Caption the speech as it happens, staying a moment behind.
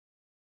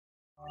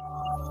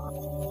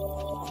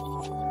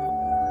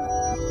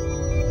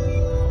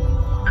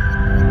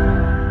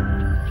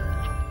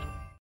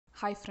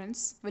Hi friends,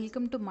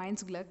 welcome to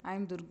Minds Gluck. I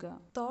am Durga.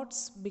 Thoughts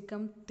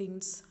become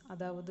things.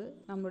 அதாவது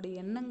நம்மளுடைய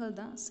எண்ணங்கள்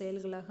தான்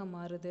செயல்களாக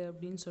மாறுது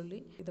அப்படின்னு சொல்லி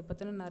இதை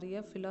பற்றின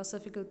நிறைய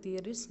ஃபிலாசபிக்கல்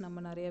தியரிஸ்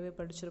நம்ம நிறையவே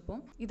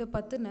படிச்சிருப்போம். இதை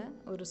பற்றின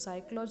ஒரு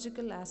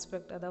சைக்கலாஜிக்கல்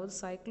ஆஸ்பெக்ட், அதாவது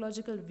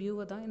சைக்கலாஜிக்கல்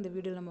வியூவை தான் இந்த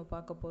வீடியோ நம்ம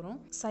பார்க்க போகிறோம்.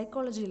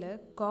 சைக்காலஜியில்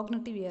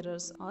காக்னிட்டிவ்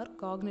எரர்ஸ் ஆர்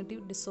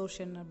காக்னிட்டிவ்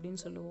டிசோஷன்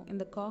அப்படின்னு சொல்லுவோம்.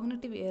 இந்த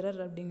காக்னிட்டிவ்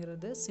எரர்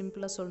அப்படிங்கிறது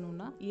சிம்பிளாக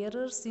சொல்லணும்னா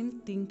எரர்ஸ் இன்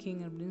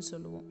திங்கிங் அப்படின்னு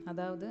சொல்லுவோம்.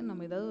 அதாவது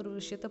நம்ம ஏதாவது ஒரு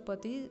விஷயத்தை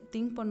பற்றி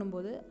திங்க்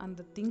பண்ணும்போது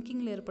அந்த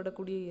திங்கிங்கில்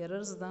ஏற்படக்கூடிய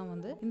எரர்ஸ் தான்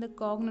இந்த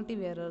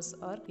cognitive errors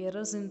R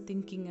errors in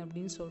thinking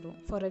அப்படின்னு சொல்கிறோம்.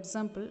 ஃபார்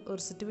எக்ஸாம்பிள்,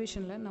 ஒரு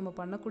சிச்சுவேஷனில் நம்ம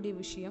பண்ணக்கூடிய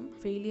விஷயம்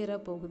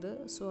ஃபெயிலியராக போகுது.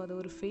 ஸோ அது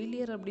ஒரு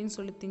ஃபெயிலியர் அப்படின்னு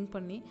சொல்லி திங்க்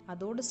பண்ணி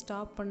அதோடு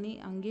ஸ்டாப் பண்ணி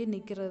அங்கேயே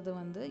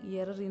நிற்கிறது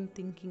எரர் இன்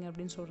திங்கிங்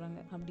அப்படின்னு சொல்கிறாங்க.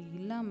 அப்படி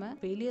இல்லாமல்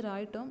ஃபெயிலியர்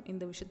ஆகிட்டோம்,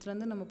 இந்த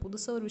விஷயத்துலேருந்து நம்ம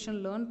புதுசாக ஒரு விஷயம்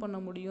லேர்ன் பண்ண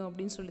முடியும்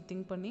அப்படின்னு சொல்லி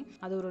திங்க் பண்ணி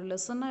அது ஒரு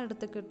லெசனாக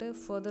எடுத்துக்கிட்டு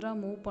ஃபர்தராக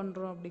மூவ்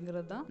பண்ணுறோம்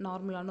அப்படிங்கிறது தான்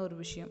நார்மலான ஒரு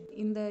விஷயம்.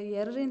 இந்த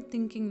எரர் இன்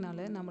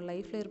திங்கிங்னால நம்ம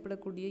லைஃப்பில்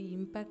ஏற்படக்கூடிய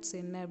இம்பேக்ட்ஸ்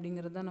என்ன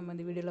அப்படிங்கிறது தான் நம்ம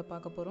இந்த வீடியோவில்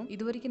பார்க்க போகிறோம்.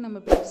 இது வரைக்கும்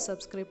நம்ம பேஜ்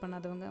சப்ஸ்கிரைப்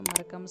பண்ணாதவங்க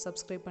மறக்காமல்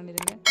சப்ஸ்கிரைப்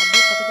பண்ணிடுங்க.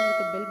 அப்படியே பக்கத்தில்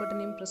இருக்க பெல்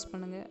பட்டனையும் ப்ரெஸ்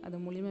பண்ணுங்கள். அது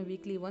மூலிமா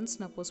வீக்லி ஒன்ஸ்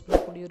நான் போஸ்ட்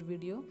பண்ணக்கூடிய ஒரு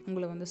வீடியோ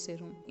உங்களை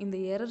சேரும். இந்த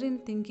எரர் இன்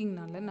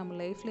திங்கிங்னால நம்ம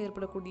லைஃப்பில்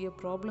ஏற்படக்கூடிய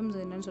ப்ராப்ளம்ஸ்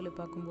என்னன்னு சொல்லி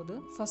பார்க்கும்போது,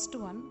 first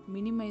one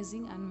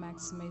minimising and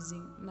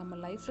maximising. நம்ம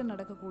லைஃப்பில்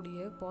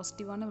நடக்கக்கூடிய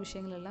பாசிட்டிவான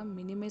விஷயங்கள் எல்லாம்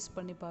மினிமைஸ்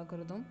பண்ணி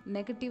பார்க்குறதும்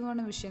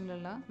நெகட்டிவான விஷயங்கள்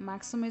எல்லாம்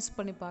மேக்ஸிமைஸ்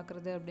பண்ணி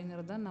பார்க்குறது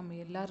அப்படிங்கிறது தான் நம்ம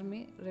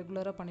எல்லாருமே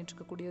ரெகுலராக பண்ணிட்டு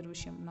இருக்கக்கூடிய ஒரு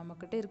விஷயம்.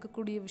 நம்மக்கிட்ட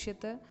இருக்கக்கூடிய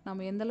விஷயத்த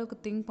நம்ம எந்த அளவுக்கு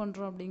திங்க்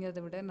பண்ணுறோம்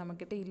அப்படிங்கிறத விட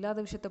நம்மக்கிட்ட இல்லாத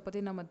விஷயத்தை பற்றி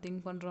நம்ம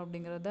திங்க் பண்ணுறோம்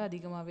அப்படிங்கிறது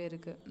அதிகமாகவே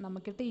இருக்குது.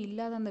 நம்மக்கிட்ட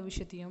இல்லாத அந்த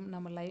விஷயத்தையும்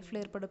நம்ம லைஃப்பில்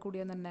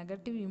ஏற்படக்கூடிய அந்த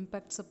நெகட்டிவ்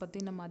இம்பேக்ட்ஸை பற்றி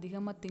நம்ம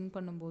அதிகமாக திங்க்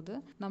பண்ணும்போது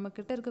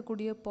நம்மக்கிட்ட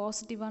இருக்கக்கூடிய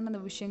பாசிட்டிவான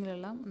அந்த விஷயங்கள்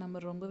எல்லாம் நம்ம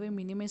ரொம்பவே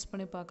மினிமைஸ்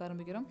பண்ணி பார்க்க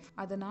ஆரம்பிக்கிறோம்.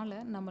 அதனால்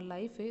நம்ம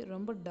லைஃபே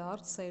ரொம்ப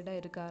டார்க்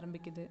சைடாக இருக்க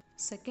ஆரம்பிக்குது.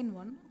 Second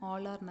one,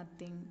 all R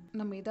nothing.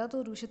 நம்ம ஏதாவது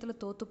ஒரு விஷயத்தில்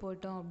தோற்று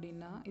போயிட்டோம்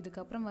அப்படின்னா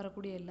இதுக்கப்புறம்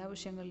வரக்கூடிய எல்லா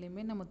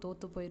விஷயங்கள்லையுமே நம்ம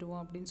தோற்று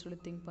போயிடுவோம் அப்படின்னு சொல்லி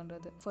திங்க்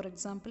பண்ணுறது. ஃபார்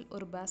எக்ஸாம்பிள்,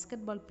 ஒரு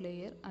பேஸ்கெட் பால்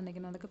பிளேயர்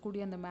அன்றைக்கி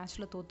நடக்கக்கூடிய அந்த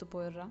மேட்ச்சில் தோற்று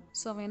போயிடுறான்.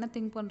 ஸோ அவன் என்ன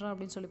திங்க் பண்ணுறான்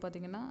அப்படின்னு சொல்லி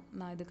பார்த்தீங்கன்னா,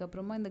 நான்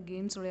இதுக்கப்புறமா இந்த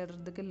கேம்ஸ்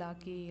விளையாடுறதுக்கு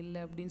லாக்கி இல்லை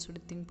அப்படின்னு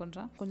சொல்லி திங்க்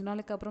பண்ணுறான். கொஞ்ச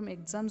நாளைக்கு அப்புறம்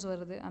எக்ஸாம்ஸ்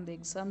வருது, அந்த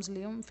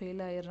எக்ஸாம்ஸ்லேயும்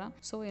ஃபெயில் ஆயிடுறான்.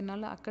 ஸோ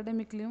என்னால்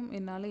அகடமிக்லேயும்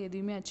என்னால்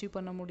எதுவுமே அச்சீவ்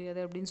பண்ண முடியாது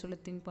அப்படின்னு சொல்லி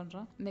திங்க்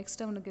பண்ணுறான்.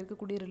 நெக்ஸ்ட் அவனுக்கு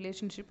இருக்கக்கூடிய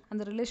ரிலேஷன்ஷிப்,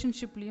 அந்த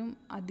ரிலேஷன்ஷிப்லேயும்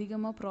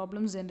அதிகமாக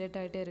ப்ராப்ளம்ஸ் ஜென்ரேட்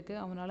ஆகிட்டே இருக்குது.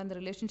 அவனால் அந்த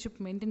ரிலேஷன்ஷிப்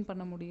மெயின்டைன்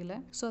பண்ண முடியல.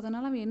 ஸோ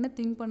அதனால் அவன் என்ன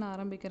திங்க் பண்ண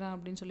ஆரம்பிக்கிறான்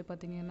அப்படின்னு சொல்லி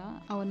பார்த்தீங்கன்னா,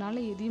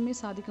 அவனால் எதையுமே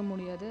சாதிக்க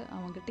முடியாது,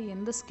 அவன்கிட்ட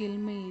எந்த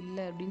ஸ்கில்மே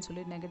இல்லை அப்படின்னு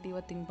சொல்லி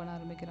நெகட்டிவாக திங்க் பண்ண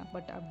ஆரம்பிக்கிறான்.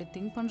 பட் அப்படி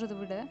திங்க் பண்ணுறதை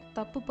விட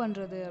தப்பு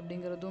பண்ணுறது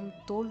அப்படிங்கிறதும்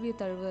தோல்வியை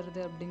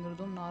தழுவுறது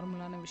அப்படிங்கிறதும்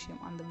நார்மலான விஷயம்.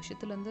 அந்த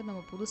விஷயத்துலேருந்து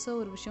நம்ம புதுசாக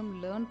ஒரு விஷயம்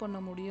லேர்ன் பண்ண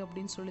முடியும்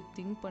அப்படின்னு சொல்லி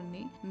திங்க்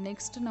பண்ணி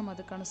நெக்ஸ்ட் நம்ம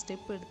அதுக்கான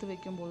ஸ்டெப் எடுத்து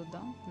வைக்கும்போது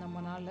தான்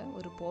நம்மளால்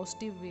ஒரு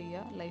பாசிட்டிவ்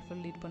வேயாக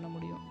லைஃப்பில் லீட் பண்ண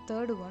முடியும்.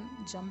 Third one,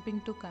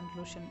 jumping to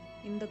conclusion.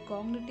 இந்த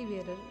காக்னிட்டிவ்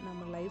எரர்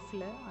நம்ம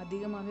லைஃப்பில்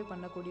அதிகமாகவே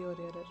பண்ணக்கூடிய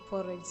ஒரு எரர்.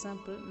 ஃபார்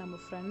எக்ஸாம்பிள், நம்ம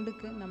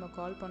ஃப்ரெண்டுக்கு நம்ம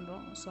கால்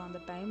பண்ணுறோம். ஸோ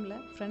அந்த டைமில்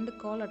ஃப்ரெண்டு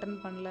கால் அட்டன்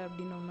பண்ணல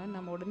அப்படின்னு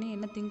நம்ம உடனே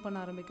என்ன திங்க் பண்ண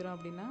ஆரம்பிக்கிறோம்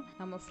அப்படின்னா,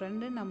 நம்ம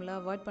ஃப்ரெண்டு நம்மளை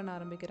அவாய்ட் பண்ண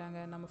ஆரம்பிக்கிறாங்க,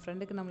 நம்ம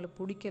ஃப்ரெண்டுக்கு நம்மளை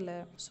பிடிக்கல,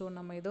 ஸோ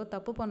நம்ம ஏதோ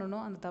தப்பு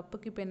பண்ணணும், அந்த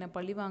தப்புக்கு இப்போ என்ன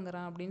பழி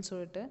வாங்குறான் அப்படின்னு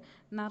சொல்லிட்டு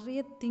நிறைய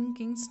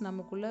திங்கிங்ஸ்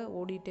நமக்குள்ளே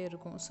ஓடிட்டே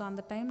இருக்கும். ஸோ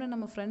அந்த டைமில்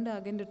நம்ம ஃப்ரெண்டு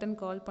அகைன் ரிட்டன்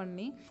கால்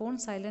பண்ணி ஃபோன்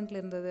சைலண்டில்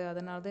இருந்தது,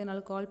 அதனால தான்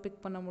என்னால் கால்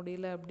பிக் பண்ண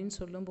முடியல அப்படின்னு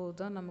சொல்லும்போது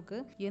தான் நமக்கு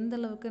எந்த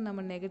அளவுக்கு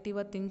நம்ம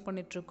நெகட்டிவாக திங்க்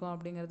பண்ணிகிட்ருக்கோம்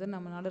அப்படிங்கிறத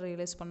நம்மளால்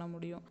ரியலைஸ் பண்ண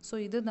முடியும். ஸோ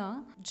இதுதான்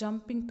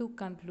ஜம்பிங் டு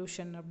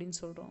கன்க்ளூஷன் அப்படின்னு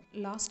சொல்கிறோம்.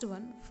 Last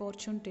one,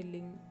 fortune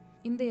telling.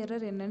 இந்த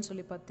எரர் என்னன்னு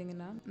சொல்லி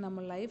பார்த்தீங்கன்னா,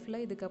 நம்ம லைஃப்பில்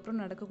இதுக்கப்புறம்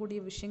நடக்கக்கூடிய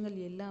விஷயங்கள்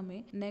எல்லாமே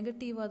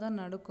நெகட்டிவாக தான்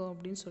நடக்கும்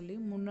அப்படின்னு சொல்லி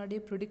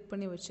முன்னாடியே ப்ரிடிக்ட்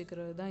பண்ணி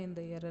வச்சுக்கிறது தான்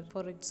இந்த எரர்.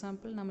 ஃபார்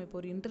எக்ஸாம்பிள், நம்ம இப்போ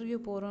ஒரு இன்டர்வியூ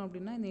போகிறோம்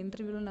அப்படின்னா, இந்த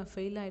இன்டர்வியூவில் நான்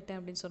ஃபெயில் ஆகிட்டேன்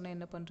அப்படின்னு சொன்னால்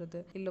என்ன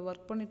பண்ணுறது, இல்லை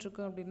ஒர்க்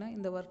பண்ணிட்டுருக்கோம் அப்படின்னா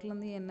இந்த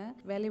ஒர்க்லேருந்து என்ன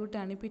வேலையை விட்டு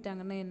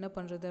அனுப்பிட்டாங்கன்னா என்ன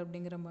பண்ணுறது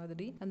அப்படிங்கிற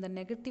மாதிரி அந்த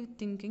நெகட்டிவ்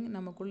திங்கிங்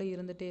நமக்குள்ளே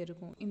இருந்துகிட்டே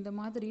இருக்கும். இந்த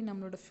மாதிரி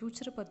நம்மளோட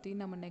ஃப்யூச்சரை பற்றி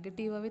நம்ம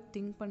நெகட்டிவாகவே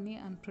திங்க் பண்ணி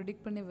அண்ட்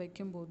ப்ரிடிக்ட் பண்ணி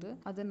வைக்கும்போது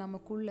அது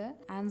நமக்குள்ள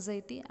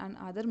anxiety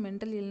and other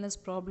mental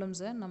illness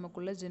ப்ராப்ளம்ஸை நமக்குள்ள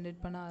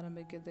ஜென்ரேட் பண்ண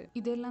ஆரம்பிக்குது.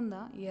 இதெல்லாம்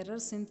தான்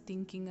எரர்ஸ் இன்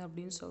திங்கிங்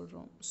அப்படின்னு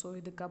சொல்கிறோம். ஸோ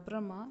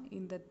இதுக்கப்புறமா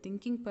இந்த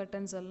திங்கிங்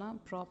பேட்டர்ன்ஸ் எல்லாம்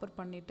ப்ராப்பர்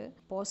பண்ணிவிட்டு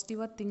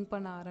பாசிட்டிவாக திங்க்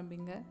பண்ண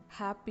ஆரம்பிங்க.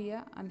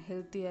 ஹாப்பியாக அண்ட்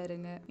ஹெல்த்தியாக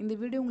இருங்க. இந்த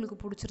வீடியோ உங்களுக்கு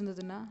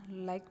பிடிச்சிருந்ததுன்னா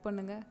லைக்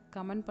பண்ணுங்கள்,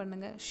 கமெண்ட்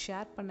பண்ணுங்கள்,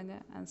 ஷேர்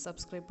பண்ணுங்கள் அண்ட்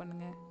சப்ஸ்கிரைப்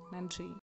பண்ணுங்கள். நன்றி.